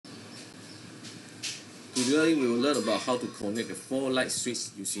Today we will learn about how to connect the 4 light switch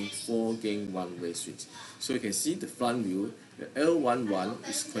using 4 gain one-way switch. So you can see the front view, the L11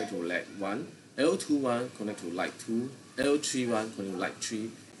 is connected to light 1, L21 connected to light 2, L31 connected to light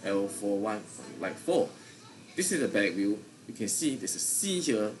 3, L41 light 4. This is the back view. You can see there's a C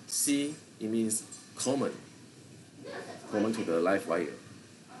here. C, it means common to the live wire.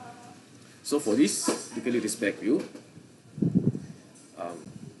 So for this, look at this back view.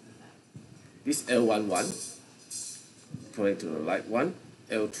 This L11 connect to the light 1,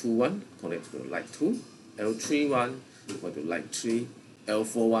 L21 connect to the light 2, L31 connect to light 3,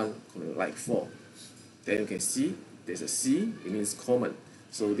 L41 connect to light 4. Then you can see there's a C, it means common.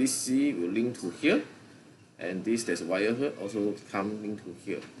 So this C will link to here, and this there's a wire here also come link to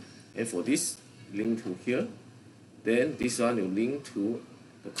here. And for this link to here, then this one will link to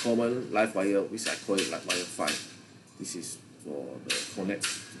the common live wire, which I call it live wire 5. This is for the connect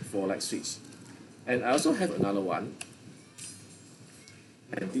 4 light switch. And I also have another one.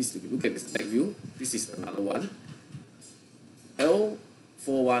 And this, if you look at this back view, this is another one.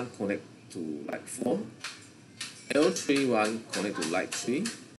 L41 connect to light 4, L31 connect to light 3,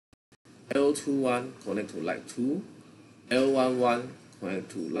 L21 connect to light 2, L11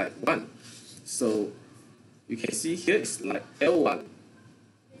 connect to light 1. So you can see here is like L1,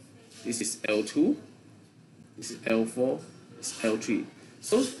 this is L2, this is L4, this is L3.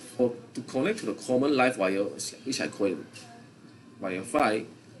 So to connect to the common live wire, which I call it wire 5,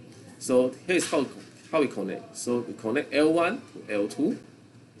 so here is how we connect. So we connect L1 to L2,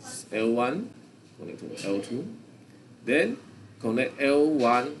 L1 connect to L2, then connect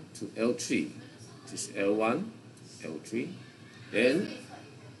L1 to L3, this is L1, L3, then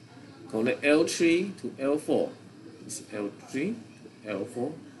connect L3 to L4, this is L3 to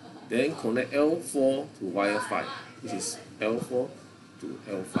L4, then connect L4 to wire 5, this is L4 to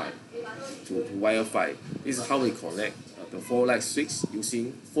L5 to wire 5. This is how we connect the 4 light switch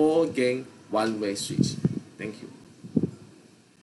using 4 gain one-way switch. Thank you.